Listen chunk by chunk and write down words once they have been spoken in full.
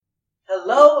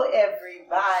Hello,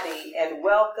 everybody, and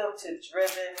welcome to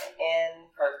Driven in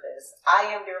Purpose.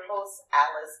 I am your host,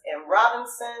 Alice M.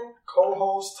 Robinson.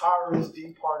 Co-host, Tyrese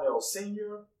D. Parnell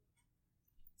Sr.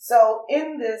 So,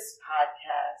 in this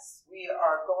podcast, we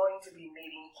are going to be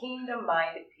meeting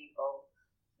kingdom-minded people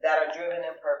that are driven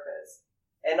in purpose,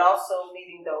 and also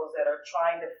meeting those that are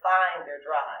trying to find their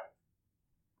drive.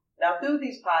 Now, through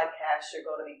these podcasts, you're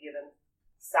going to be given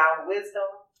sound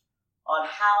wisdom on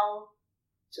how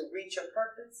to reach your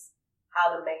purpose,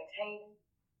 how to maintain it,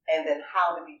 and then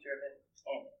how to be driven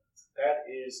in it. That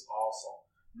is awesome.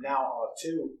 Now,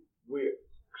 too,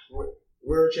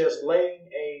 we're just laying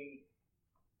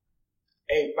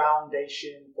a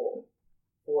foundation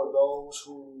for those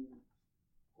who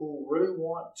really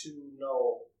want to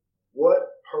know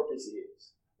what purpose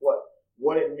is,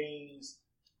 what it means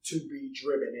to be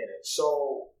driven in it.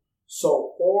 So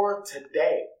for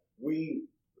today, we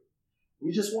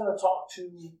just want to talk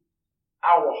to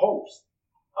our host.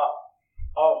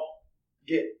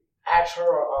 Ask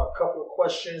her a couple of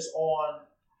questions on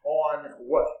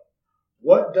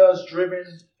what does driven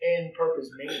in purpose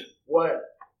mean? What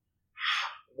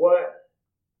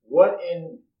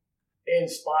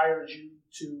inspired you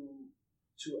to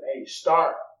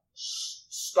start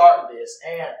this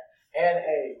and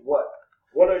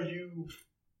what are you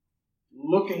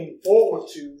looking forward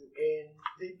to in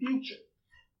the future?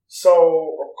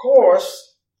 So, of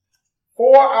course,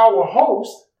 for our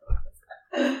host,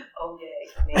 oh yay,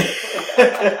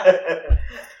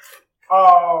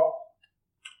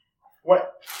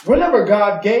 whenever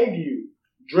God gave you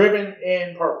driven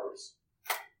in purpose,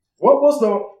 what was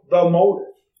the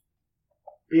motive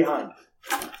behind it?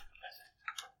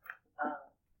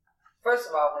 First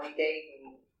of all, when He gave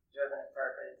me driven in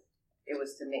purpose, it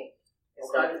was to me. It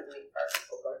started with me first.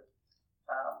 Okay.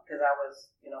 Because I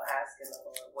was, asking the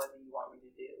Lord, what do you want me to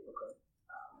do? Okay.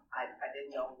 I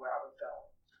didn't know where I was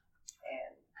going.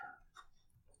 And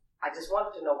I just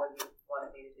wanted to know what He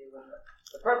wanted me to do. And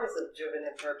the purpose of Driven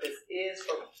in Purpose is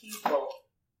for people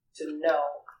to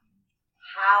know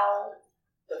how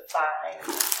to find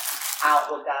out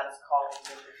what God is calling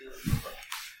them to do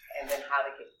and then how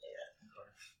to get there.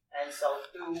 And so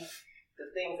through the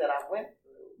things that I went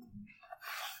through,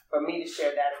 for me to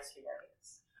share that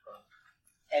experience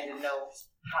and to know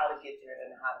how to get there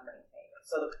and how to maintain it.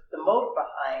 So the motive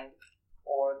behind,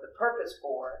 or the purpose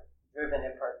for Driven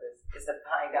in Purpose, is to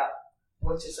find out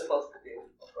what you're supposed to do.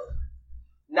 Okay.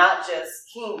 Not just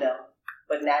kingdom,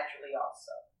 but naturally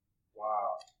also.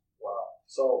 Wow.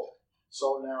 So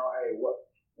now, hey,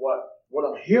 what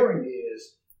I'm hearing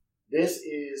is this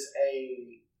is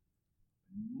a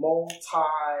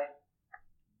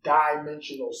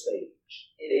multi-dimensional stage.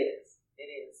 It is.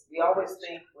 We always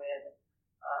think when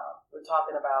we're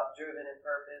talking about driven in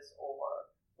purpose or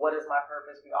what is my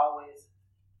purpose, we always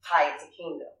tie it to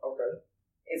kingdom. Okay.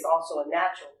 It's also a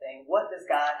natural thing. What does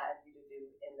God have you to do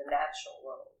in the natural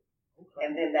world? Okay.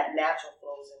 And then that natural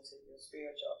flows into your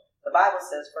spiritual. The Bible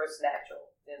says first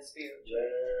natural, then spiritual.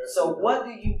 Yes, so what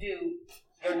do you do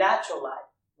your natural life?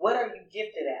 What are you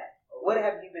gifted at? Okay. What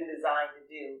have you been designed to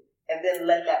do? And then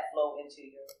let that flow into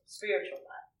your spiritual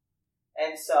life.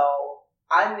 And so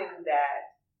I knew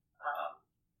that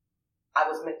I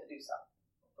was meant to do something,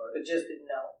 but just didn't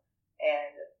know.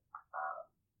 And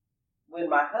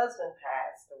when my husband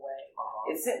passed away,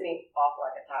 it sent me off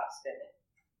like a top spinning.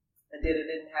 It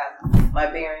didn't have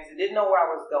my bearings. It didn't know where I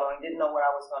was going, didn't know what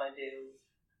I was going to do.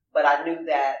 But I knew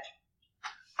that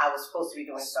I was supposed to be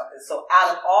doing something. So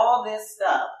out of all this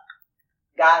stuff,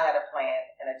 God had a plan,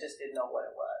 and I just didn't know what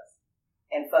it was.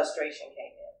 And frustration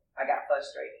came in. I got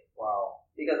frustrated. Wow.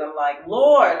 Because I'm like,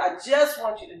 Lord, I just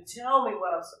want you to tell me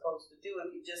what I'm supposed to do.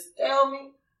 If you just tell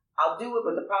me, I'll do it.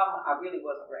 But the problem, I really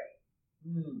wasn't ready.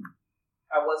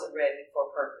 I wasn't ready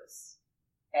for purpose.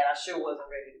 And I sure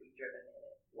wasn't ready to be driven in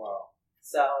it. Wow.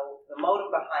 So the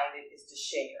motive behind it is to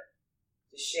share,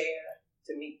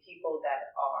 to meet people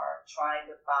that are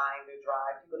trying to find their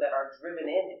drive, people that are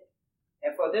driven in it,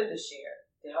 and for them to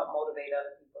share, to help motivate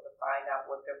other people to find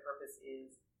out what their purpose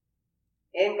is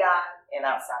in God and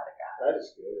outside of God. That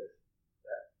is good.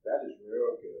 That is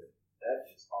real good. That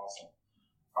is awesome.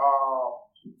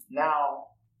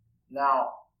 Now,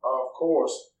 of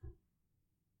course,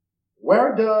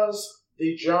 where does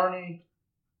the journey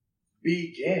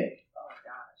begin? Oh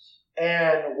gosh.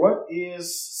 And what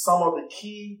is some of the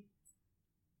key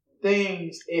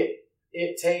things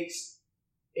it takes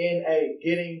in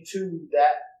getting to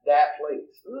that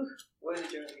place? Ooh, where did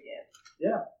the journey begin?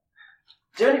 Yeah.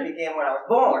 Journey began when I was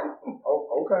born.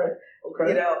 Oh, okay.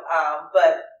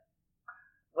 But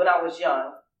when I was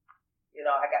young,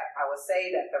 I was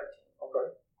saved at 13. Okay.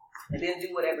 It didn't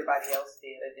do what everybody else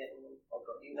did. It didn't,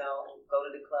 go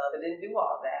to the club. It didn't do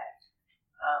all that.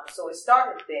 So it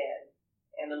started then,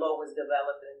 and the Lord was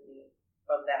developing me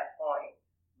from that point.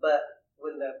 But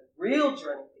when the real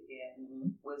journey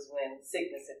began was when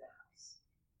sickness hit the house.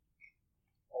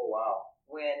 Oh, wow.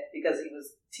 Because he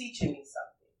was teaching me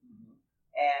something.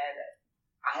 And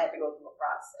I had to go through a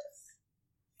process.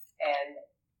 And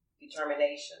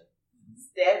determination,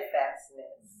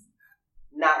 steadfastness,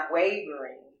 not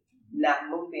wavering, not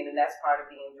moving, and that's part of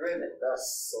being driven.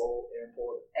 That's so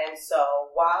important. And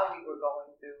so while we were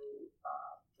going through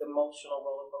the emotional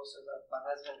roller coasters of my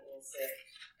husband being sick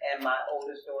and my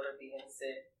oldest daughter being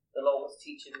sick, the Lord was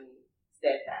teaching me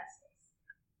steadfastness,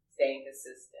 staying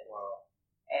consistent. Wow.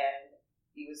 And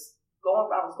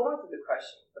I was going through the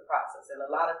process, and a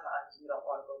lot of times we don't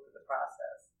want to go through the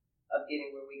process of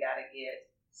getting where we got to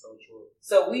get. So true.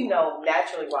 So we know,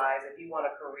 naturally wise, if you want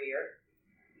a career,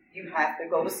 you have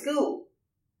to go to school.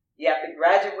 You have to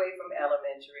graduate from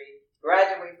elementary,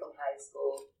 graduate from high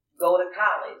school, go to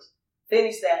college,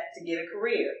 finish that to get a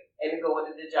career, and to go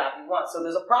into the job you want. So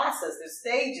there's a process, there's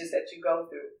stages that you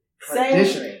go through.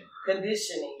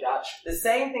 Conditioning. Gotcha. The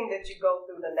same thing that you go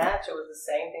through the natural is the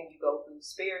same thing you go through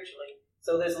spiritually.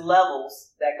 So there's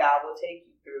levels that God will take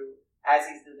you through as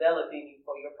He's developing you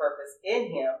for your purpose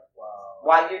in Him. Wow.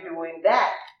 While you're doing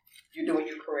that, you're doing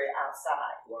your career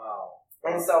outside. Wow.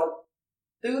 And so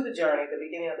through the journey, the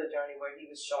beginning of the journey where He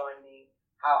was showing me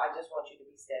how I just want you to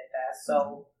be steadfast.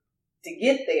 So to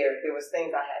get there was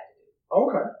things I had to do.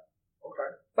 Okay.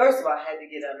 First of all, I had to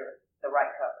get under the right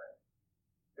covering,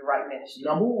 the right ministry.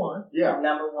 Number one. Yeah.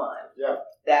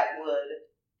 That would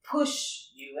push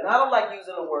you. And I don't like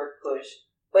using the word push,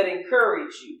 but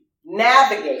encourage you.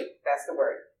 Navigate. That's the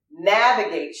word.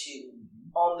 Navigate you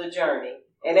on the journey.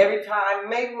 And every time,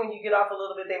 maybe when you get off a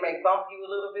little bit, they may bump you a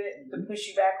little bit to push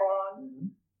you back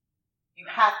on. You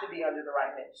have to be under the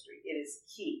right ministry. It is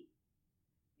key.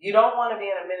 You don't want to be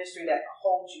in a ministry that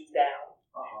holds you down,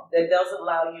 that doesn't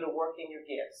allow you to work in your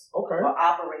gifts or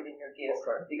operate in your gifts.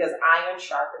 Because iron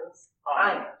sharpens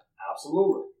iron.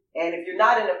 Absolutely. And if you're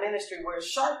not in a ministry where it's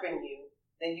sharpening you,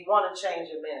 then you want to change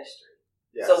your ministry.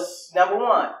 Yes. So, number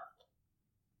one,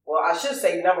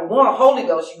 Holy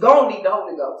Ghost. You're going to need the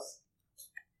Holy Ghost.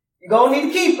 You're going to need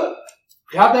a keeper.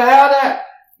 You have to have that.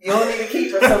 You don't need a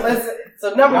keeper.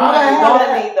 So number one, you're going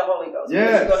to need the Holy Ghost.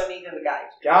 Yes. You're going to need Him to guide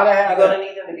you. Gotta have You're going to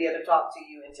need Him to be able to talk to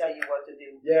you and tell you what to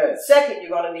do. Yes. Second,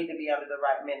 you're going to need to be under the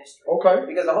right ministry. Okay.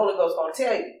 Because the Holy Ghost is going to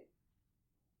tell you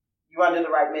you're under the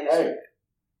right ministry.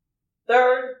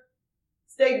 Third,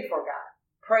 stay before God.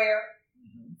 Prayer,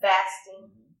 fasting,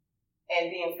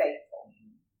 and being faithful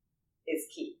is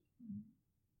key.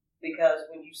 Because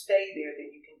when you stay there, then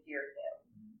you can hear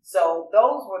Him. So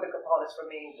those were the components for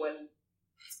me. When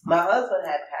my husband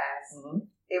had passed,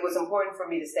 it was important for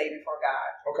me to stay before God.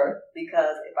 Okay.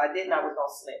 Because if I didn't, I was going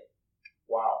to slip.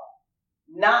 Wow.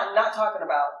 Not talking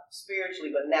about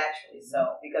spiritually, but naturally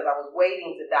so. Because I was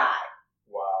waiting to die.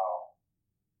 Wow.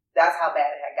 That's how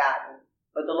bad it had gotten.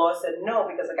 But the Lord said, no,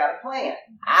 because I got a plan.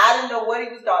 I didn't know what He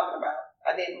was talking about.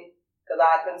 I didn't. Because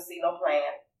I couldn't see no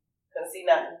plan. Couldn't see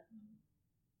nothing.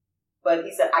 But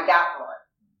He said, I got one.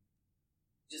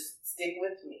 Just stick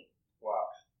with me. Wow.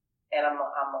 And I'm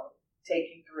going to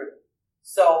take you through.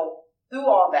 So through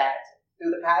all that,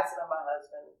 through the passing of my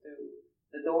husband,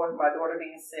 through my daughter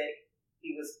being sick,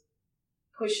 He was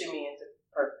pushing me into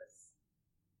purpose.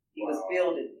 He was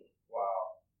building me.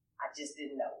 Wow. I just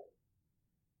didn't know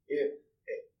it.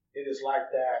 It is like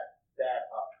that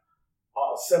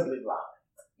assembly line.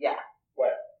 Yeah.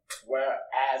 Where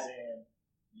as in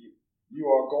you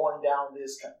are going down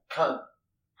this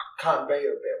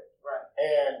conveyor belt. Right.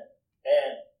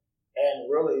 And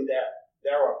really that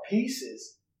there are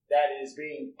pieces that is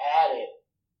being added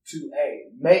to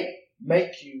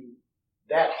make you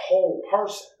that whole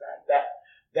person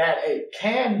that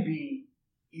can be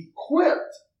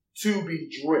equipped to be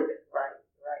driven.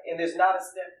 Right. And there's not a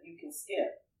step you can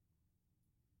skip.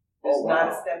 There's not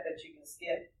a step that you can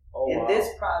skip. In this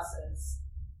process,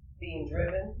 being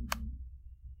driven,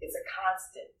 it's a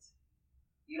constant.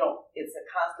 It's a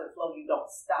constant flow. You don't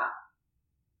stop.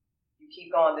 You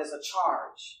keep going. There's a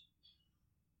charge.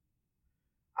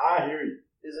 I hear you.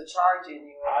 There's a charge in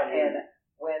you. And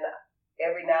when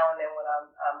every now and then when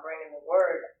I'm bringing the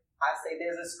word, I say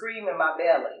there's a scream in my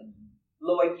belly.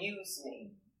 Lord, use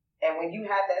me. And when you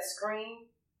have that scream,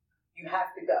 you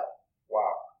have to go.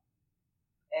 Wow.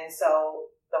 And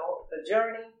so the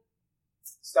journey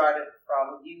started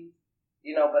from youth,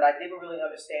 but I didn't really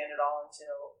understand it all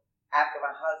until after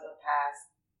my husband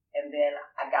passed. And then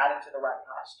I got into the right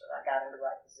posture. I got in the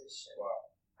right position.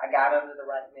 Wow. I got under the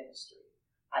right ministry.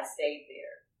 I stayed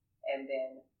there, and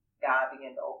then God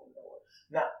began to open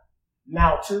doors.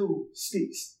 Now too,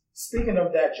 speaking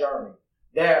of that journey,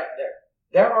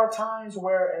 there are times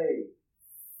where a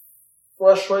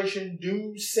frustration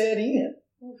do set in,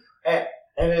 and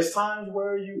there's times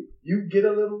where you get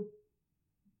a little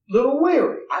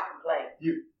weary. I complain.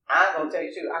 I ain't gonna tell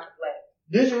you too. I complain.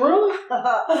 Did you really?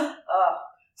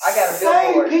 I got a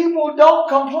billboard. Say people don't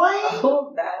complain.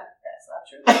 Oh, that's not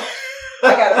true.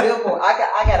 I got a billboard.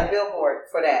 I got a billboard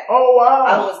for that. Oh wow!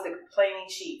 I was the complaining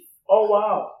chief. Oh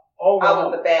wow! Oh wow! I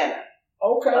was the banner.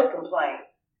 Okay. Of complaint.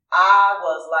 I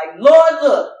was like, Lord,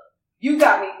 look, you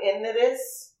got me into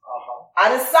this. I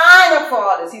didn't sign up for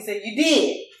all this. He said, you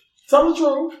did. Tell the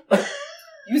truth.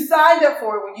 You signed up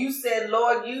for it when you said,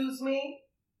 Lord, use me.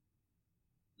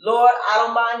 Lord, I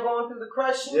don't mind going through the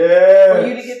crushing for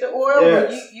you to get the oil. Yes.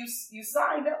 But you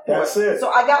signed up for That's it. So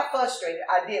I got frustrated.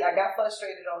 I did. I got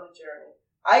frustrated on the journey.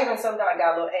 I even sometimes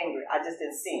got a little angry. I just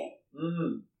didn't sin.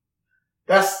 Mm-hmm.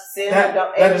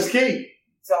 That is key.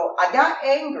 So I got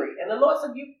angry. And the Lord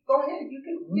said, you go ahead. You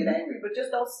can get angry, but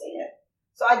just don't sin.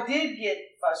 So I did get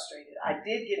frustrated. I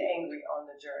did get angry on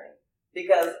the journey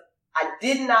because I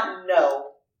did not know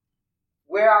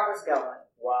where I was going.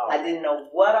 Wow. I didn't know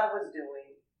what I was doing.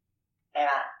 And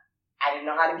I didn't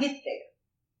know how to get there.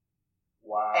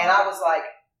 Wow. And I was like,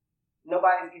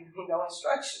 nobody's giving me no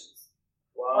instructions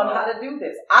on how to do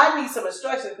this. I need some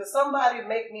instructions. Could somebody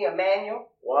make me a manual?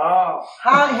 Wow.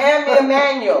 Hand me a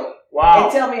manual. Wow.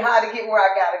 And tell me how to get where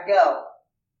I got to go.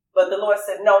 But the Lord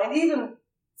said no. And even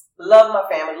love my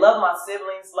family, love my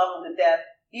siblings, love them to death.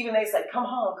 Even they said, come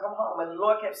home, come home. And the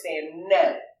Lord kept saying,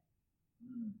 no.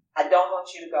 I don't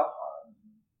want you to go home.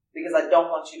 Because I don't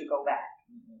want you to go back.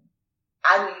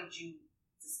 I need you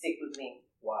to stick with me.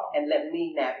 Wow. And let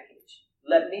me navigate you.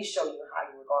 Let me show you how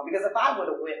you were going. Because if I would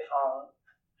have went home,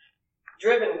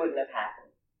 driven wouldn't have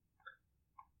happened.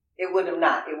 It would have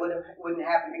not. It wouldn't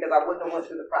happen because I wouldn't have went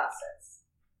through the process.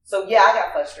 So yeah, I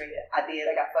got frustrated. I did.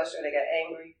 I got frustrated. I got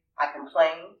angry. I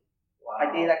complained. Wow.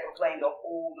 I did. I complained a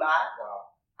whole lot.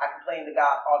 Wow. I complained to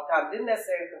God all the time. Didn't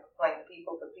necessarily complain to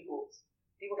people because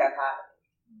people got tired of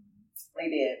me. They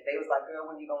did. They was like, girl,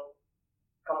 when you gonna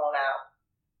come on out?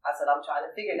 I said, I'm trying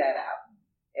to figure that out.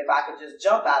 If I could just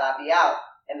jump out, I'd be out.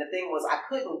 And the thing was, I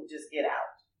couldn't just get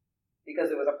out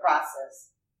because it was a process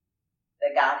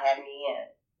that God had me in.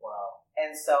 Wow.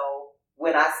 And so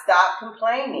when I stopped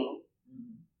complaining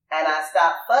and I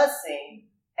stopped fussing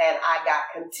and I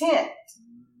got content,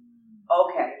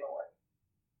 okay, Lord,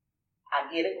 I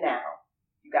get it now.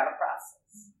 You got a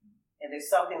process. And there's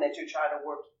something that you're trying to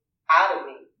work out of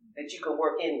me that you can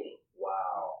work in me.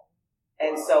 Wow.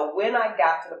 And so when I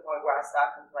got to the point where I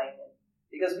stopped complaining,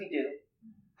 because we do,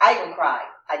 I even cried.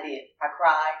 I did. I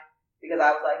cried because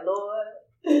I was like, Lord,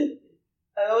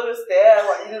 I don't understand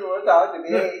why you just want to talk to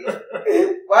me.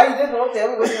 Why you just won't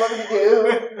tell me what you want me to do?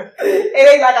 It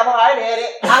ain't like I'm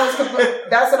hard-headed.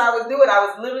 That's what I was doing. I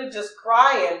was literally just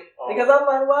crying because I'm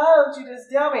like, why don't you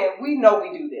just tell me? And we know we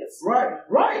do this.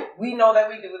 Right. We know that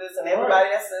we do this, and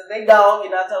everybody that says they don't, you're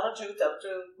not telling the truth, tell the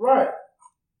truth. Right.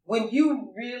 When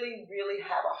you really, really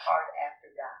have a heart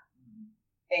after God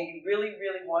and you really,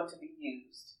 really want to be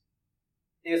used,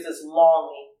 there's this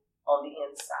longing on the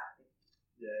inside.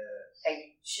 Yes. And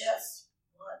you just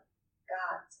want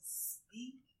God to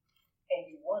speak and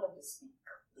you want Him to speak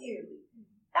clearly.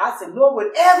 I said, Lord,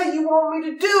 whatever you want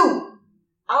me to do,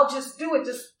 I'll just do it.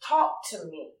 Just talk to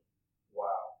me.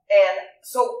 Wow. And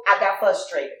so I got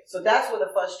frustrated. So that's where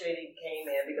the frustrating came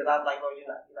in because I was like, Lord, you're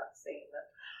not saying nothing.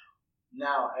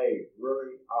 Now, hey,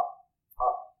 really,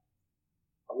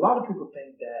 a lot of people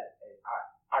think that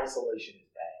isolation is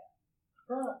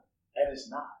bad, and it's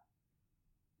not.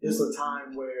 It's a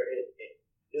time where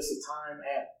it's a time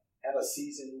at a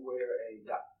season where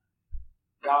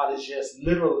God is just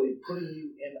literally putting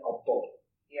you in a bubble.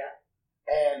 Yeah.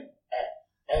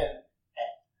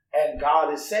 And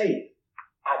God is saying,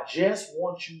 I just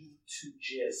want you to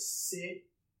just sit,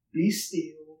 be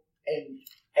still,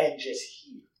 and just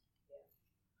hear.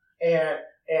 And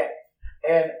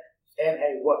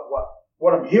hey,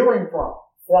 what I'm hearing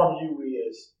from you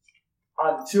is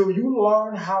until you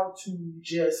learn how to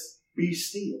just be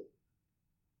still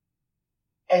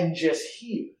and just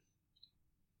hear,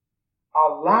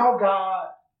 allow God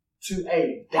to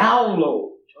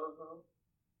download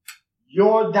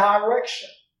your direction.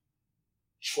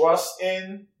 Trust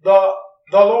in the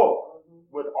Lord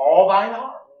with all thine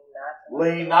heart.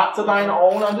 Lean not to thine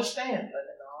own understanding.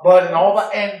 But in all the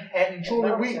and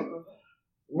truly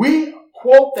we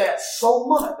quote that so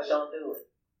much. But don't do it.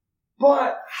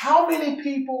 But how many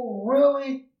people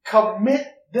really commit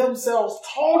themselves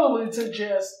totally to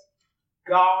just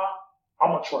God,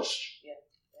 I'm gonna trust you.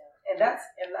 And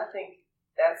I think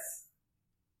that's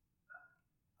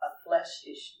a flesh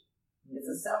issue. It's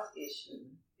a self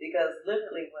issue. Because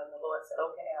literally when the Lord said,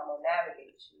 okay, I'm going to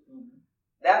navigate you,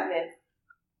 that meant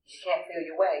you can't feel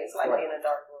your way. It's like being in a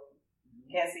dark room. You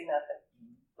can't see nothing.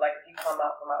 Like if you come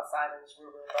out from outside in this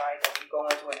room, right, and you go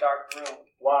into a dark room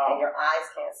and your eyes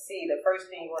can't see, the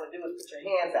first thing you want to do is put your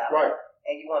hands out. Right.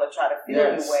 And you want to try to feel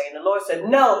your way. And the Lord said,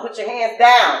 no, put your hands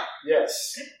down.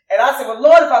 Yes. And I said, well,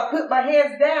 Lord, if I put my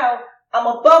hands down, I'm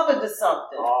going to bump into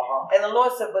something. And the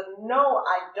Lord said, but no,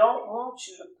 I don't want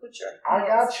you to put your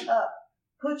hands up.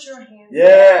 Put your hands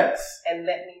down and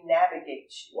let me navigate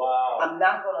you. Wow. I'm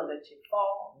not going to let you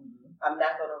fall. I'm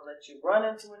not going to let you run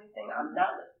into anything. I'm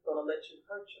not going to let you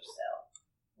hurt yourself.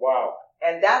 Wow.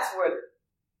 And that's where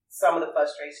some of the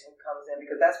frustration comes in,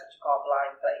 because that's what you call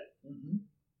blind faith.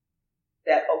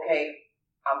 That, okay,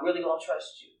 I'm really going to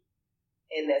trust you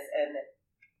in this. And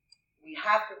we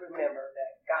have to remember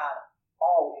that God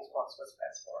always wants what's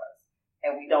best for us.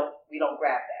 And we don't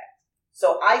grab that.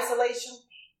 So isolation,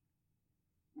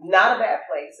 not a bad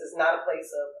place. It's not a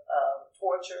place of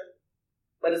torture,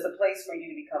 but it's a place for you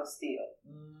to become still.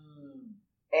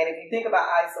 And if you think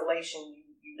about isolation,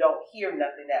 you don't hear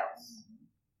nothing else.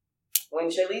 When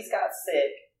Shalise got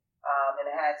sick and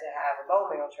had to have a bone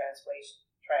marrow transplant,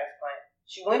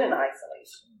 she went in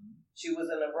isolation. She was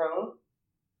in a room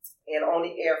and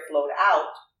only air flowed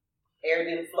out. Air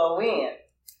didn't flow in.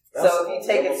 So if you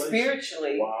take it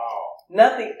spiritually,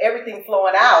 everything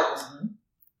flowing out,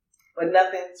 but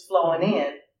nothing's flowing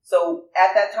in. So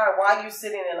at that time, while you're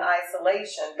sitting in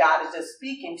isolation, God is just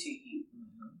speaking to you.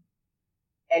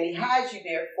 And He has you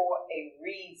there for a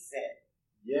reason.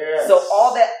 Yes. So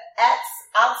all that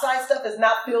outside stuff is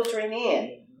not filtering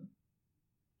in.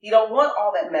 He don't want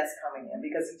all that mess coming in,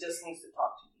 because He just needs to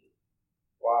talk to you.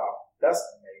 Wow. That's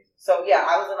amazing. So yeah,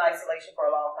 I was in isolation for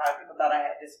a long time. People thought I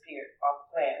had disappeared off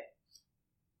the planet.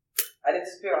 I didn't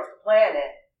disappear off the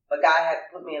planet, but God had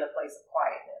put me in a place of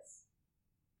quietness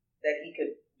that He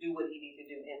could do what He needed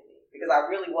to do in me. Because I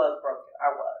really was broken.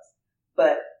 I was.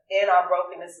 But in our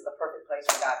brokenness is a perfect place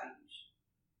for God to use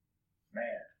you.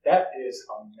 Man, that is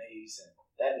amazing.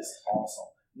 That is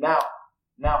awesome.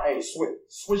 Now, hey,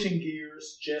 switching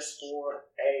gears just for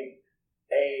a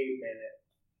minute.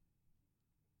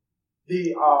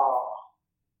 The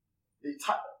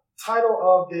title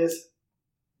of this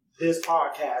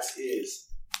podcast is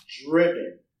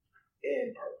Driven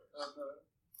in Purpose.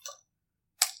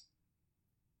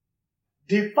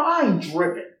 Define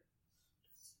driven.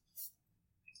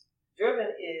 Driven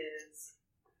is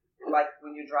like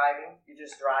when you're driving, you're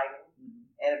just driving,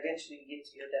 and eventually you get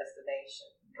to your destination.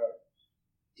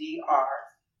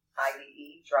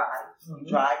 D-R-I-V-E, drive. You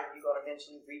drive and you're going to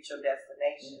eventually reach your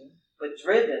destination. But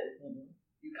driven,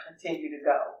 you continue to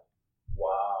go.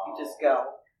 Wow. You just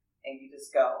go, and you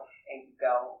just go, and you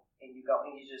go, and you go,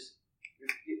 and it's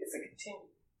a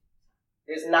continue.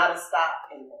 There's not a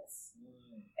stop in this.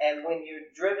 And when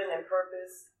you're driven in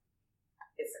purpose,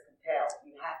 it's a compel.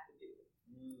 You have to do it.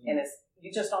 And you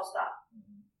just don't stop.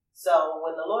 So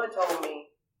when the Lord told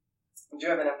me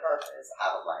driven in purpose,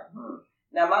 I was like,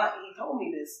 Now He told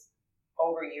me this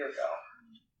over a year ago.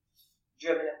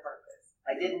 Driven in purpose.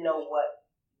 I didn't know what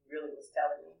He really was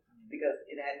telling me, because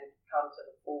it hadn't come to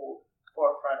the full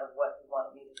forefront of what He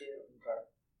wanted me to do.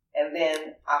 And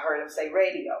then I heard Him say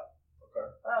radio.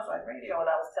 And I was like, radio,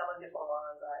 and I was telling different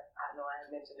ones. I know I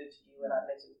had mentioned it to you, and I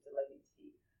mentioned it to Lady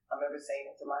T. I remember saying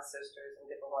it to my sisters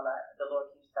and different ones. The Lord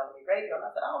keeps telling me radio, and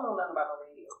I said, I don't know nothing about no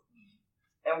radio.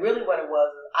 And really what it was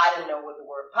is I didn't know what the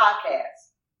word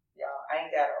podcast. Y'all, I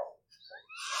ain't that old.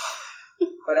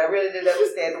 But I really didn't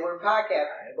understand the word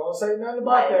podcast. I ain't gonna say nothing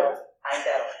about that. I ain't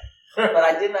that old. But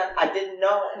I didn't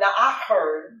know. Now I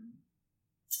heard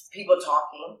people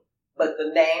talking, but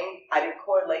the name, I didn't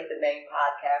correlate the name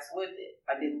podcast with it.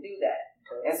 I didn't do that.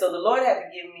 And so the Lord had to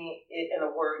give me it in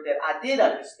a word that I did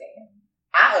understand.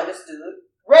 I understood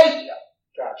radio.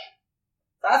 Gotcha.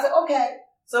 So I said, okay.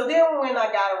 So then when I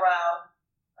got around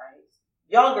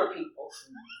younger people,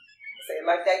 say it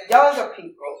like that, younger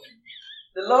people,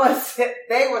 the Lord said,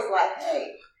 they was like,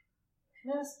 hey,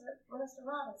 Minister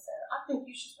Robinson, I think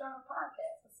you should start a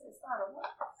podcast. I said, start a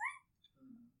what?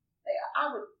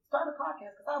 I would start a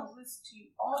podcast because I would listen to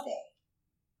you all day.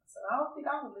 I said, I don't think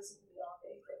I would listen to you all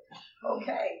day. But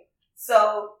okay.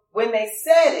 So when they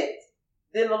said it,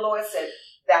 then the Lord said,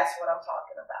 that's what I'm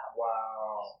talking about.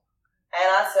 Wow. And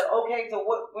I said, okay, so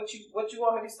what you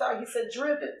want me to start? He said,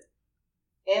 driven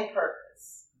in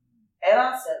purpose. And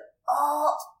I said,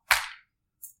 oh,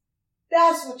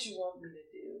 that's what you want me to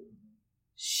do.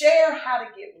 Share how to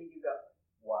get where you go.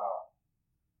 Wow.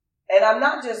 And I'm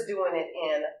not just doing it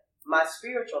in my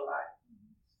spiritual life.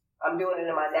 I'm doing it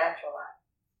in my natural life,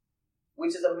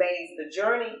 which is amazing. The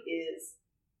journey is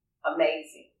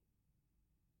amazing.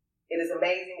 It is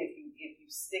amazing if you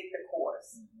stick the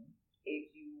course,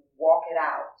 if you walk it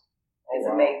out. It's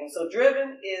amazing. So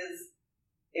driven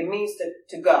it means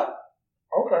to go.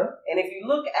 Okay. And if you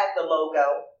look at the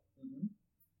logo,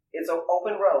 it's an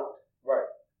open road. Right.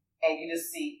 And you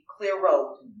just see clear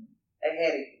road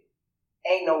ahead of you.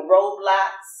 Ain't no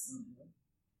roadblocks.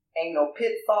 Ain't no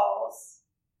pitfalls.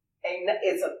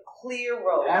 It's a clear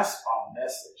road. That's a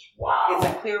message. Wow. It's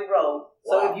a clear road.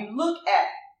 Wow. So if you look at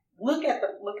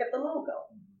the logo,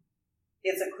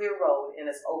 it's a clear road and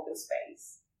it's open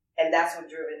space. And that's what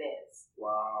driven is.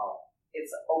 Wow.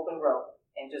 It's an open road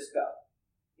and just go.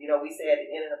 You know, we say at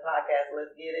the end of the podcast,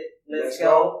 let's get it, let's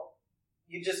go.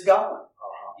 You're just going.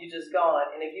 You're just going.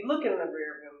 And if you look in the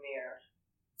rearview mirror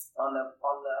on the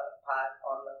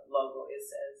logo, it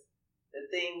says the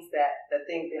things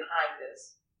behind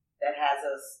us that has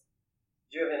us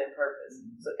driven in purpose.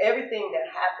 So everything that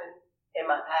happened in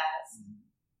my past,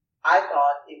 I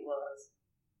thought it wasn't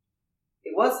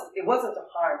to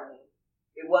harm me.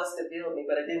 It was to build me,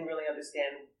 but I didn't really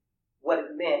understand what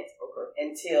it meant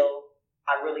until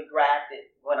I really grabbed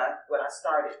it when I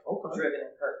started driven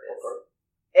in purpose.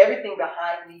 Everything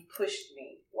behind me pushed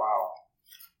me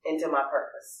into my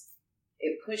purpose.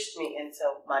 It pushed me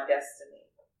into my destiny.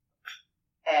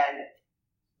 And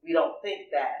we don't think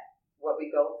that what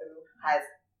we go through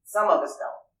some of us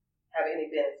don't have any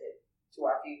benefit to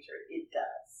our future. It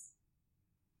does.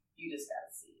 You just got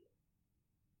to see it.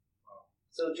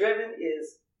 So driven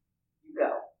is you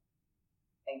go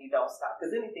and you don't stop.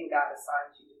 Because anything God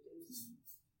assigns you to do,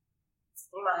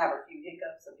 you might have a few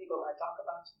hiccups and people might talk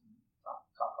about you. Talk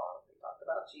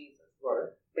about Jesus.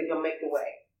 Right. But he'll make the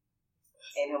way.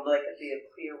 And he'll make it be a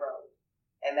clear road.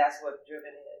 And that's what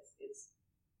driven is. It's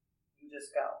you just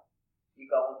go. You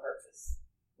go on purpose.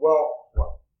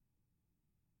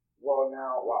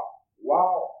 Now,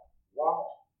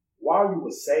 while you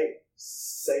were saying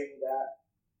that,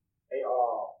 a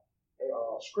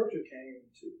scripture came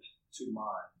to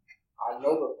mind. I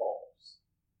know the thoughts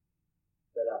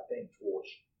that I think towards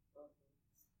you.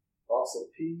 Thoughts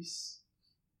of peace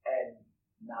and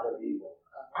not of evil.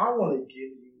 I want to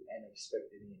give you an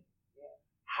expected end.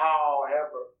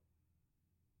 However,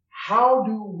 how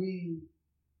do we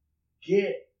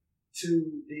get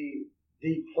to the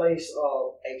place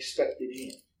of expected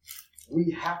end?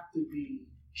 We have to be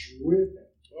driven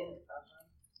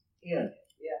in it.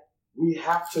 We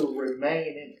have to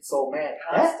remain in it. So, man,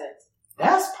 constant.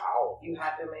 That's powerful. You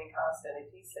have to remain constant.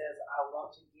 If he says, I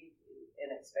want to give you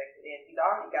an expected end, he's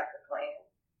already got the plan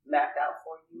mapped out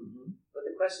for you. But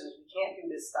the question is, you can't do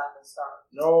this stop and start.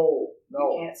 No.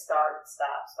 You can't start,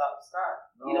 stop.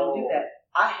 No. You don't do that.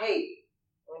 I hate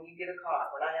when you get a car.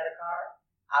 When I had a car,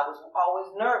 I was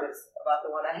always nervous about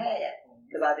the one I had.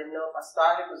 Because I didn't know if I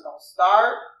started, it was going to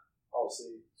start. Oh,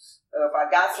 see. Or if I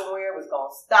got somewhere, it was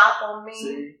going to stop on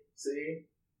me. See.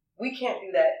 We can't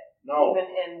do that. No. Even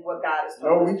in what God has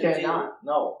told us to do. No, we cannot.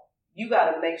 No. You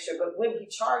got to make sure. But when he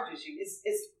charges you, it's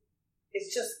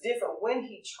just different. When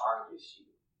he charges you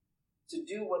to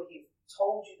do what he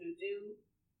told you to do,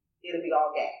 it'll be all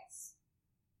gas.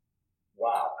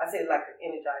 Wow. I say it like the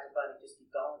Energizer Bunny, just keep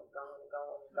going and going and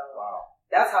going and going. Wow.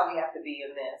 That's how we have to be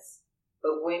in this.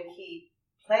 But when he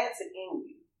plants it in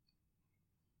you,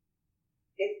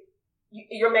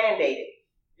 you're mandated.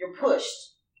 You're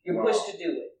pushed. You're pushed to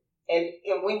do it. And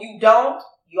when you don't,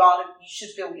 you should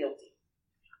feel guilty.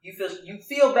 You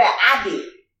feel bad. I did.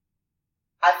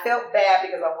 I felt bad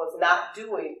because I was not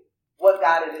doing what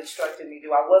God had instructed me to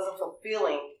do. I wasn't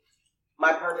fulfilling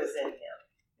my purpose in him.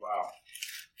 Wow.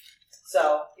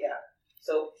 So, yeah.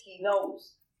 So he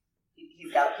knows.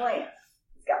 He's got a plan.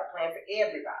 He's got a plan for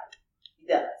everybody. He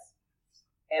does.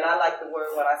 And I like the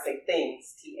word when I say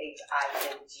things. THINGS.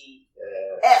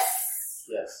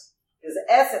 Yes. There's an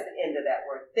S at the end of that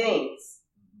word. Things.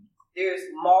 There's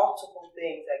multiple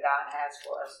things that God has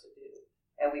for us to do.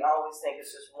 And we always think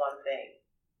it's just one thing.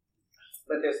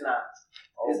 But there's not.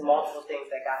 There's multiple things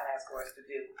that God has for us to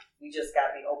do. We just got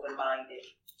to be open-minded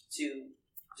to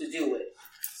do it.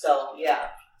 So, yeah.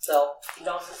 So, he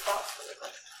knows his thoughts for the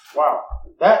question. Wow.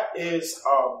 That is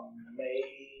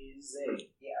amazing.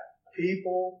 Yeah.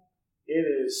 People, it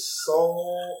is so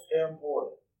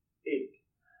important.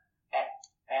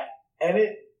 And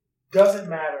it doesn't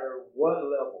matter what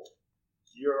level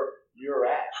you're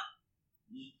at.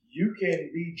 You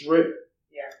can be driven.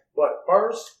 Yeah. But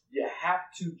first, you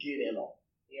have to get in on it.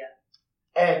 Yeah.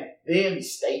 And then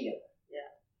stay in it. Yeah.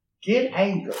 Get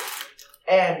anchored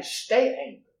and stay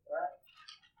anchored. Right.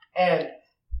 And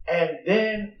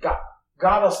then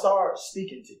God will start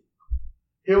speaking to you.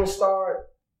 He'll start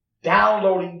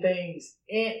downloading things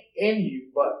in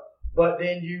you, but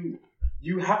then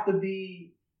you have to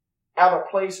be at a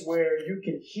place where you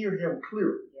can hear him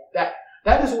clearly. Yeah.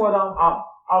 That is what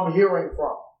I'm hearing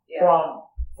from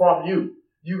you.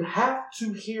 You have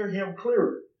to hear him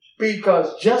clearly,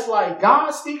 because just like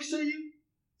God speaks to you,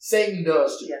 Satan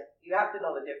does too. Yeah, you have to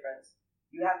know the difference.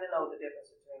 You have to know the difference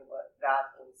between what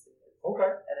God's voice is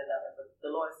and another. But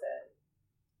the Lord said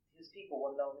his people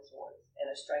will know his voice, and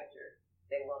a stranger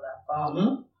they will not follow.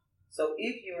 Mm-hmm. So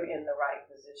if you're in the right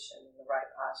position, in the right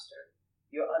posture,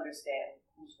 you'll understand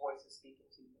whose voice is speaking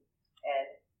to you.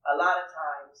 And a lot of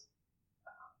times,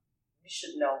 you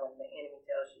should know when the enemy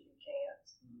tells you can't.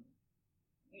 Mm-hmm.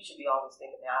 You should be always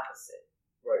thinking the opposite.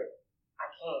 Right. I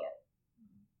can.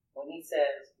 Mm-hmm. When he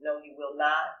says, no, you will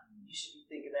not, you should be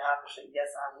thinking the opposite.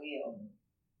 Yes, I will. Mm-hmm.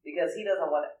 Because he doesn't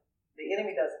want to, the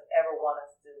enemy doesn't ever want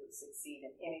us to succeed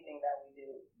in anything that we do.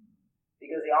 Mm-hmm.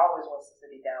 Because he always wants us to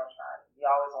be downtrodden. He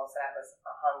always wants to have us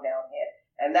a hung down head.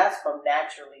 And that's from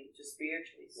naturally to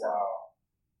spiritually. So. Wow.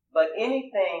 But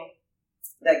anything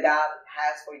that God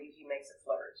has for you, he makes it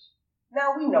flourish.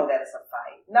 Now, we know that it's a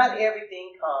fight. Not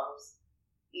everything comes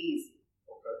easy.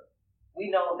 Okay.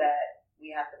 We know that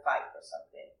we have to fight for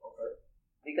something. Okay.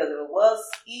 Because if it was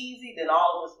easy, then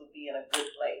all of us would be in a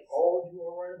good place. Oh, you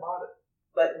are right about it.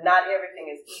 But not everything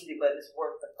is easy, but it's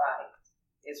worth the fight.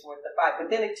 It's worth the fight.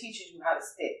 But then it teaches you how to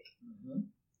stick.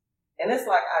 Mm-hmm. And it's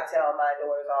like I tell my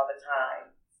daughters all the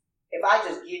time, if I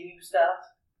just give you stuff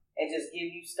and just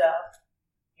give you stuff,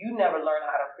 you never learn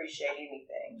how to appreciate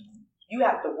anything. Mm-hmm. You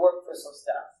have to work for some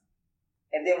stuff.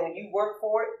 And then when you work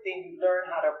for it, then you learn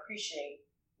how to appreciate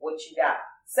what you got.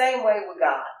 Same way with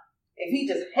God. If he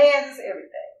just hands us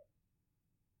everything.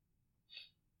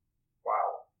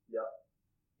 Wow. Yep.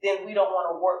 Then we don't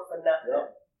want to work for nothing.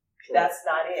 Yep. Sure. That's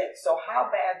not it. So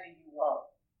how bad do you want?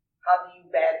 How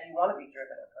bad do you want to be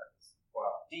driven and purpose?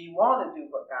 Wow. Do you want to do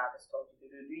what God has told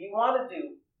you to do? Do you want to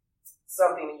do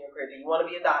something in your career? Do you want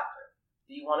to be a doctor?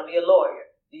 Do you want to be a lawyer?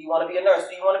 Do you want to be a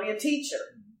nurse? Do you want to be a teacher?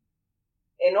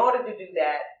 In order to do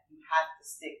that, you have to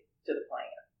stick to the plan.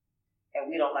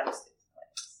 And we don't like to stick to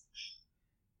plans.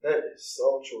 That is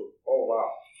so true. Oh,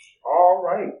 wow. All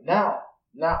right. Now.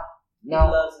 He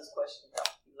loves his question.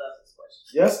 He loves his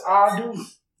question. Yes, I do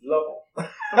love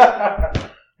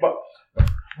it.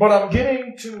 but I'm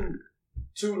getting to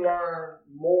learn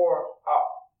more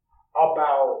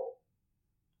about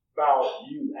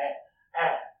you.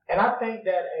 And I think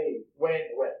that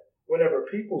whenever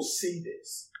people see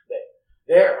this,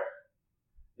 they're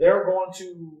going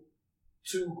to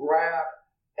grab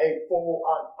a full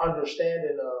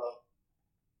understanding of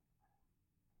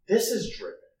this is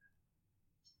driven.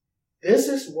 This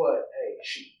is what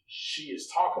she is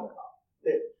talking about.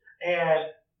 And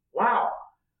wow.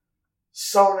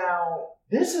 So now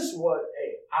this is what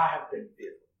I have been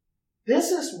feeling.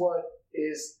 This is what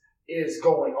is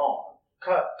going on.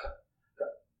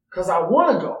 Because I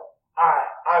want to go.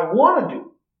 I want to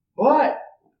do.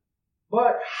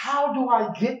 But how do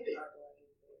I get there?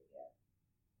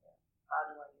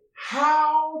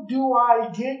 How do I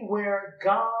get where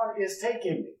God is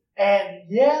taking me? And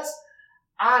yes,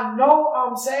 I know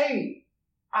I'm saved.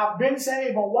 I've been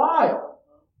saved a while.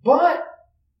 But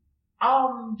I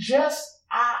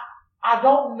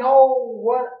don't know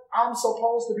what I'm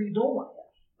supposed to be doing.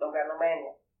 Don't got no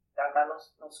manual. Don't got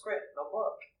no script, no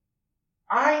book.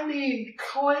 I need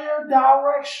clear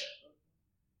direction.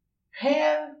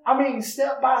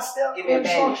 Step by step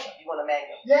instruction. You want a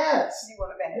manual? Yes. You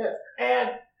want a manual? Yes.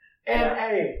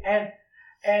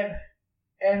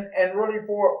 And really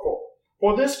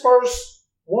for this first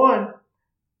one,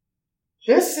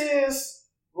 this is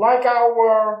like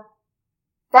our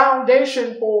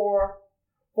foundation for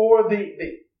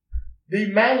the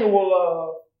manual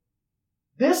of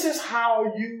this is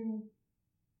how you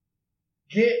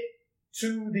get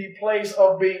to the place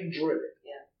of being driven.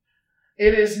 Yeah.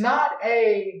 It is not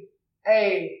a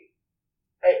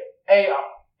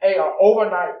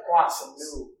overnight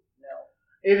process. No.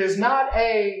 It is not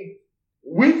a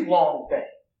week-long thing.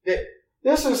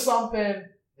 This is something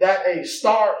that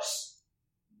starts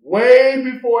way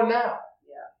before now.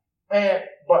 Yeah.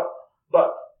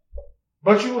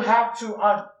 But you have to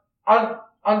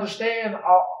understand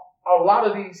a lot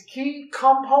of these key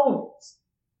components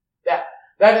that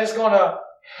is going to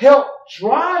help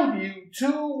drive you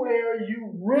to where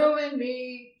you really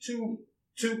need to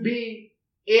be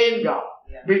in God.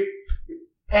 Yeah.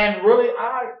 And really,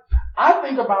 I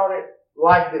think about it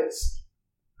like this.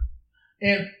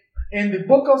 In the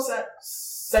book of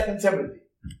 2 Timothy,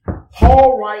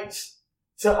 Paul writes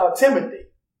Timothy.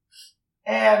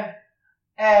 And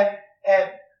hey,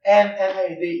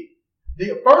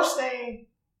 the first thing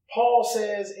Paul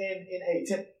says in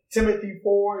Timothy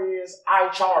 4 is, I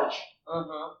charge you.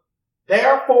 Uh-huh.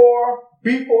 Therefore,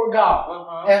 before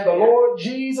God and the Yeah. Lord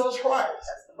Jesus Christ,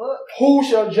 That's the book. who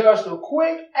shall judge the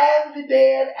quick and the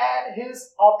dead at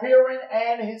his appearing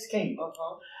and his kingdom.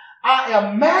 Uh-huh. I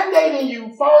am mandating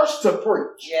you first to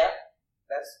preach. Yeah.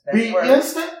 That's Be word.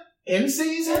 instant, in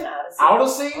season, And out of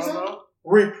season, Uh-huh.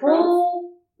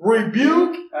 reprove,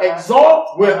 rebuke, Uh-huh.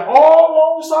 exalt with all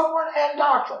long suffering and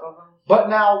doctrine. Uh-huh. But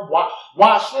now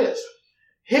watch this.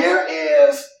 Here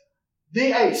is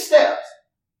the 8 steps.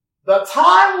 The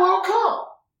time will come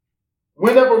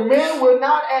whenever men will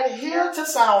not adhere to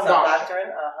sound doctrine.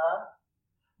 Uh-huh.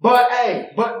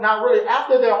 But not really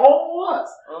after their own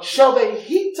lusts, Uh-huh. shall they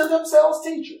heap to themselves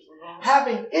teachers, Uh-huh.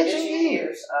 having itching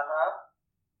ears. Uh-huh.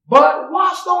 But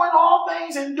watch though in all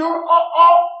things endure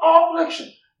all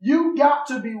affliction. You got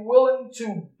to be willing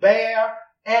to bear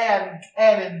and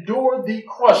endure the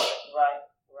crushing. Right.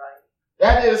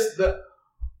 That is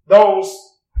those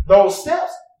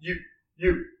steps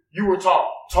you were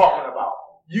talking about.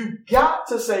 You got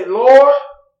to say, Lord,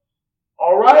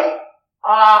 all right,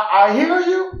 I hear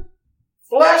you.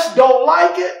 Flesh don't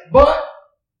like it, but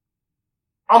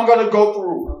I'm going to go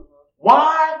through it.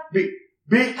 Why?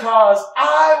 Because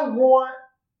I want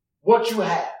what you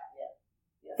have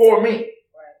for me.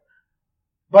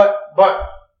 Right.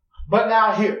 But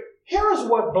now here is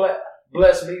what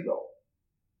blessed me though.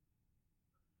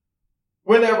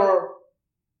 Whenever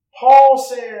Paul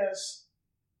says,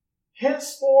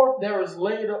 henceforth there is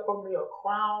laid up for me a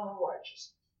crown of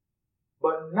righteousness,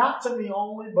 but not to me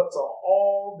only, but to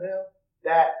all them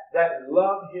that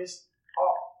love his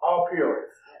appearing.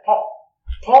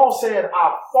 Paul said,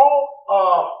 I fought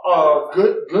a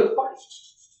good fight.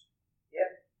 Yeah.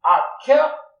 I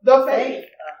kept the faith.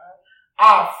 Uh-huh.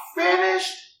 I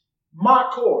finished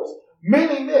my course.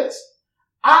 Meaning this,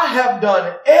 I have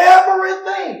done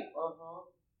everything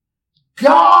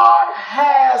God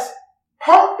has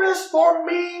purpose for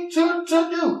me to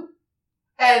do.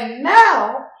 And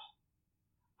now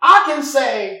I can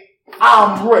say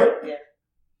I'm ready. Yeah.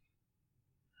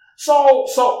 So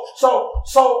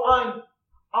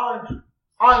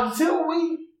until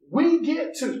we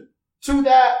get to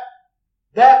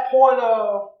that point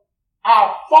of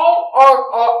I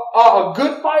fought a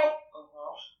good fight,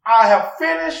 I have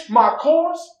finished my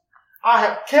course, I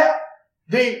have kept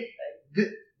the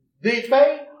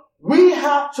faith, we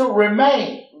have to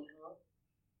remain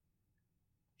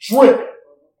driven,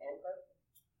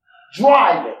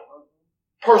 driving,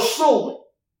 pursuing,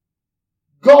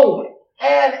 going.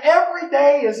 And every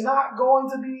day is not going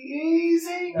to be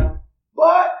easy,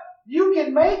 but you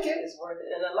can make it. It's worth it.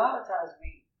 And a lot of times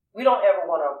we don't ever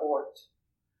want to abort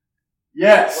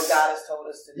yes. what God has told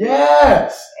us to do.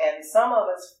 Yes. And some of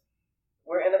us,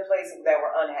 we're in a place that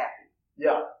we're unhappy.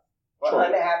 Yeah. We're True.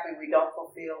 unhappy. We don't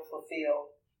fulfill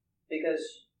because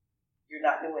you're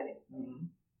not doing it. Mm-hmm.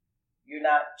 You're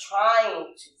not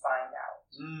trying to find out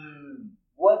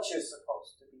what you're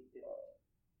supposed to be doing.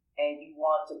 And you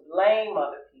want to blame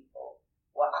other people.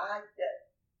 Well,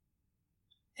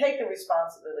 take the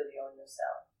responsibility on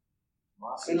yourself.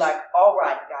 Be like, all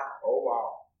right, God. Oh,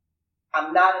 wow.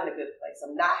 I'm not in a good place.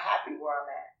 I'm not happy where I'm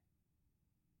at.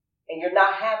 And you're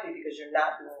not happy because you're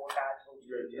not doing what God told you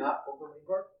to do. You're not fulfilling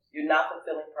purpose. You're not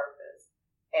fulfilling purpose.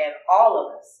 And all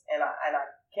of us, and I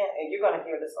can't, and you're going to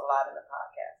hear this a lot in the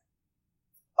podcast.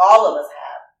 All of us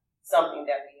have something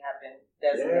that we have been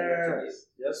designated to do.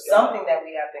 Yes, something that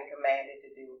we have been commanded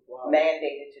to do,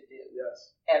 mandated to do.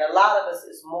 Yes. And a lot of us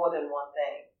is more than one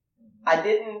thing. I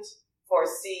didn't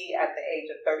foresee at the age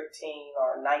of 13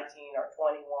 or 19 or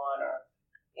 21 or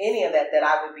any of that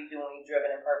I would be doing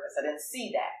driven in purpose. I didn't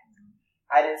see that.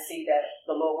 I didn't see that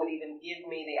the Lord would even give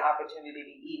me the opportunity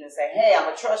to even say, hey,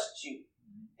 I'm going to trust you.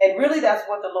 And really that's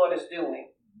what the Lord is doing.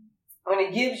 When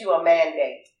he gives you a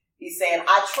mandate, he's saying,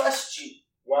 I trust you.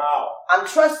 Wow. I'm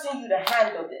trusting you to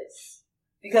handle this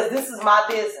because this is my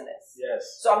business.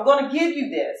 Yes. So I'm going to give you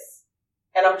this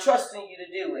and I'm trusting you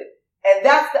to do it. And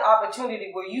that's the opportunity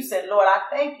where you said, Lord, I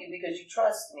thank you because you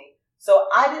trust me. So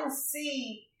I didn't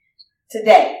see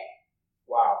today.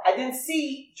 Wow. I didn't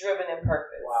see driven in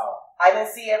purpose. Wow. I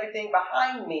didn't see everything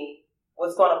behind me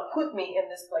was going to put me in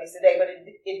this place today, but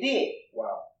it did.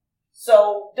 Wow.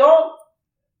 So don't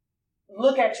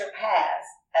look at your past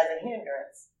as a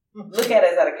hindrance. Look at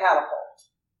it as a catapult.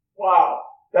 Wow.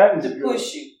 That is to good.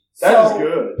 push you. That is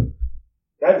good.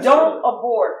 That is don't good.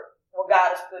 abort what God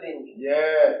has put in you.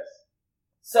 Yes.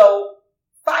 So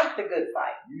fight the good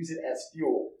fight. Use it as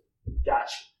fuel.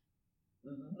 Gotcha.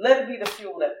 Mm-hmm. Let it be the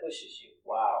fuel that pushes you.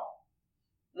 Wow.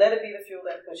 Let it be the fuel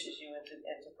that pushes you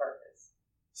into purpose.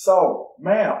 So,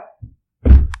 ma'am,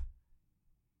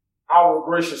 our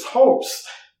gracious host,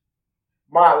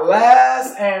 my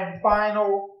last and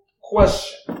final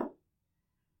question.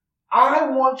 I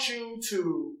want you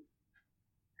to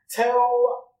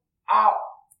tell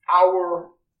our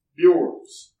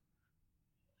viewers,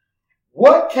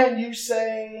 what can you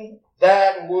say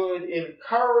that would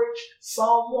encourage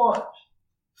someone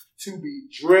to be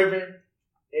driven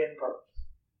in purpose?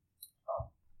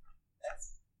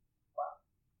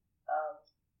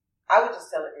 I would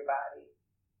just tell everybody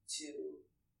to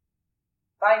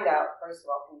find out, first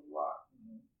of all, who you are.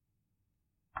 Mm-hmm.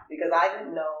 Because I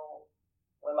didn't know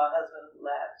when my husband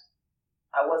left,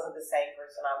 I wasn't the same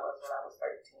person I was when I was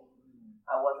 13. Mm-hmm.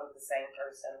 I wasn't the same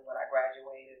person when I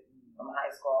graduated from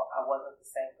high school. I wasn't the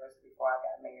same person before I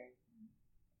got married. Mm-hmm.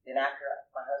 Then after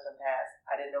my husband passed,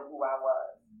 I didn't know who I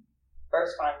was. Mm-hmm.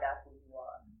 First, find out who you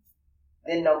are.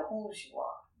 Then know whose you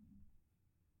are.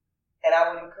 And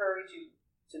I would encourage you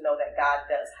to know that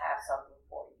God does have something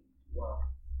for you. Wow.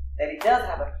 That He does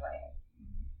have a plan.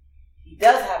 He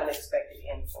does have an expected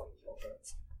end for you. Okay.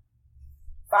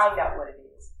 Find out what it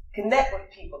is. Connect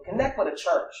with people. Connect with a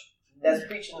church that's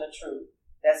preaching the truth.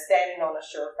 That's standing on a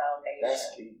sure foundation.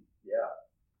 That's key. Yeah.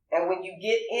 And when you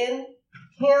get in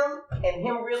Him and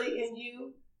Him really in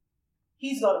you,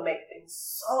 He's going to make things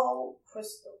so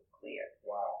crystal clear.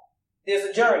 Wow. There's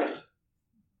a journey.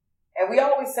 And we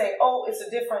always say, oh, it's a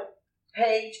different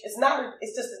page. It's not,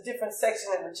 it's just a different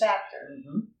section in the chapter.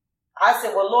 Mm-hmm. I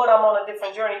said, well, Lord, I'm on a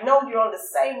different journey. No, you're on the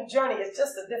same journey. It's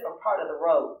just a different part of the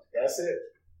road. That's it.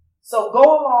 So go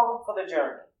along for the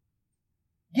journey.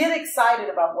 Get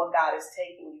excited about what God is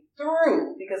taking you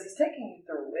through, because He's taking you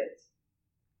through it,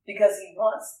 because He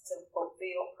wants to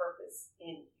fulfill purpose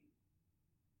in you.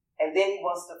 And then He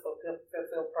wants to fulfill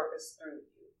purpose through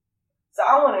you. So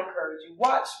I want to encourage you,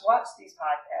 watch these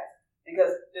podcasts,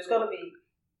 because there's going to be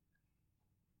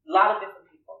a lot of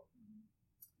different people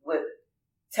with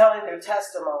telling their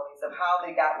testimonies of how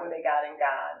they got where they got in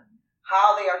God,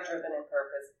 how they are driven in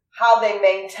purpose, how they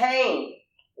maintain.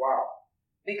 Wow.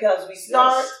 Because we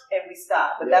start and we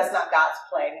stop, but that's not God's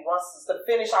plan. He wants us to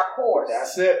finish our course.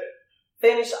 That's it.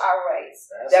 Finish our race.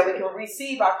 We can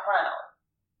receive our crown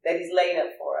that He's laid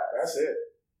up for us. That's it.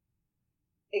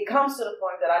 It comes to the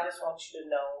point that I just want you to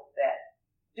know that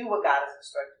do what God is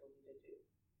instructing you to do.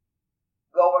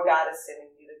 Go where God is sending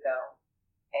you to go,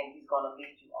 and He's going to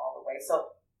lead you all the way.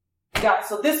 So, guys,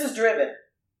 so this is driven.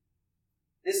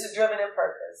 This is driven in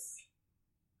purpose.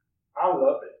 I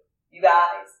love it. You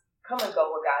guys, come and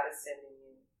go where God is sending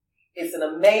you. It's an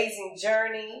amazing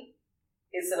journey.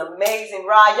 It's an amazing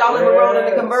ride. Y'all ever rode in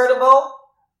the convertible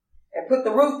and put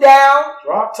the roof down?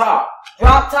 Drop top.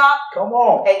 Come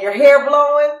on. And your hair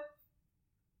blowing?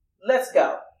 Let's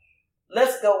go.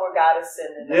 Let's go where God is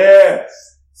sending us.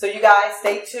 Yes. So you guys,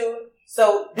 stay tuned.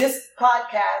 So this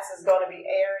podcast is going to be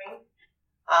airing.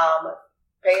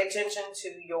 Pay attention to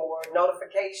your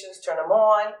notifications. Turn them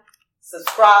on.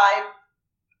 Subscribe.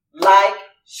 Like.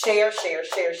 Share.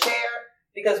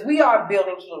 Because we are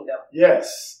building kingdom.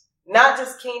 Yes. Not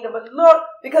just kingdom, but look,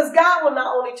 because God will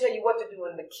not only tell you what to do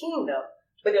in the kingdom,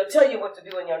 but He'll tell you what to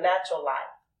do in your natural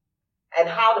life and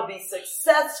how to be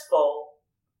successful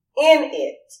in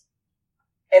it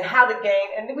and how to gain.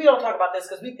 And we don't talk about this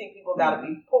because we think people got to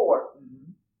be poor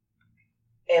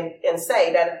and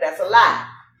say that that's a lie.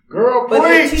 Girl, but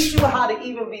preach. He'll teach you how to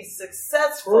even be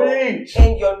successful Preach.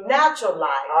 in your natural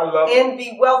life. I love and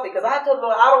be wealthy. Because I told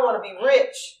Lord, I don't want to be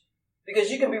rich, because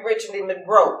you can be rich and even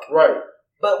broke. Right.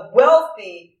 But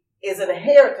wealthy is an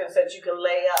inheritance that you can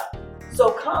lay up.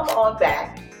 So come on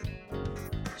back.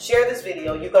 Share this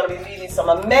video. You're going to be meeting some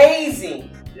amazing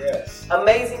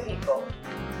people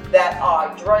that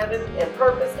are driven in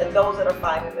purpose and those that are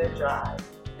finding their drive.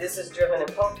 This is Driven in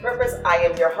Purpose. I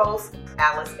am your host,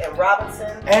 Alice M.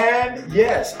 Robinson. And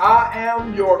yes, I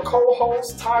am your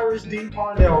co-host, Tyrus D.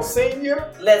 Parnell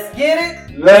Sr. Let's get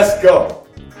it. Let's go.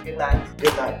 Good night.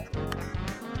 Good night.